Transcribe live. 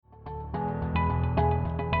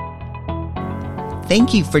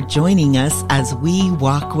Thank you for joining us as we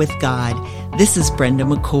walk with God. This is Brenda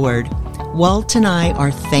McCord. Walt and I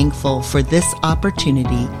are thankful for this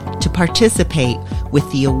opportunity to participate with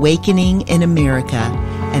the Awakening in America,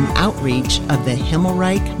 an outreach of the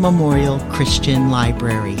Himmelreich Memorial Christian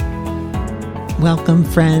Library. Welcome,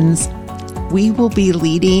 friends. We will be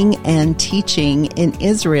leading and teaching in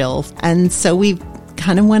Israel, and so we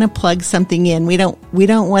kind of want to plug something in. We don't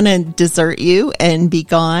want to desert you and be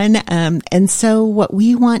gone. And so what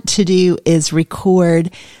we want to do is record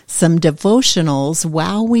some devotionals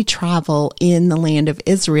while we travel in the land of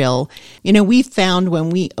Israel. You know, we found when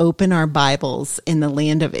we open our Bibles in the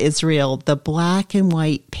land of Israel, the black and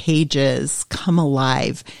white pages come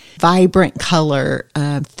alive, vibrant color,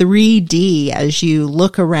 3D as you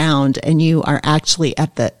look around and you are actually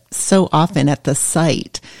so often at the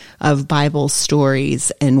site of Bible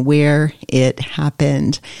stories and where it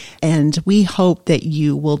happened. And we hope that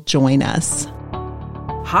you will join us.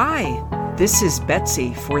 Hi, this is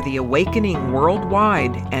Betsy for the Awakening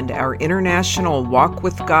Worldwide and our International Walk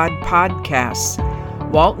with God podcasts.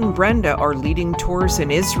 Walt and Brenda are leading tours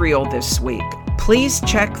in Israel this week. Please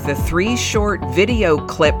check the 3 short video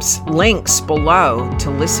clips links below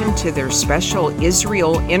to listen to their special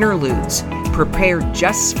Israel interludes prepared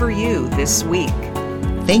just for you this week.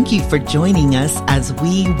 Thank you for joining us as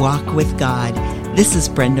we walk with God. This is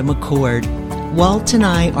Brenda McCord. Walt and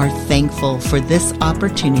I are thankful for this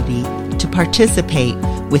opportunity to participate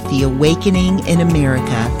with the Awakening in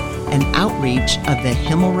America, an outreach of the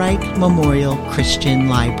Himmelreich Memorial Christian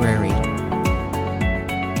Library.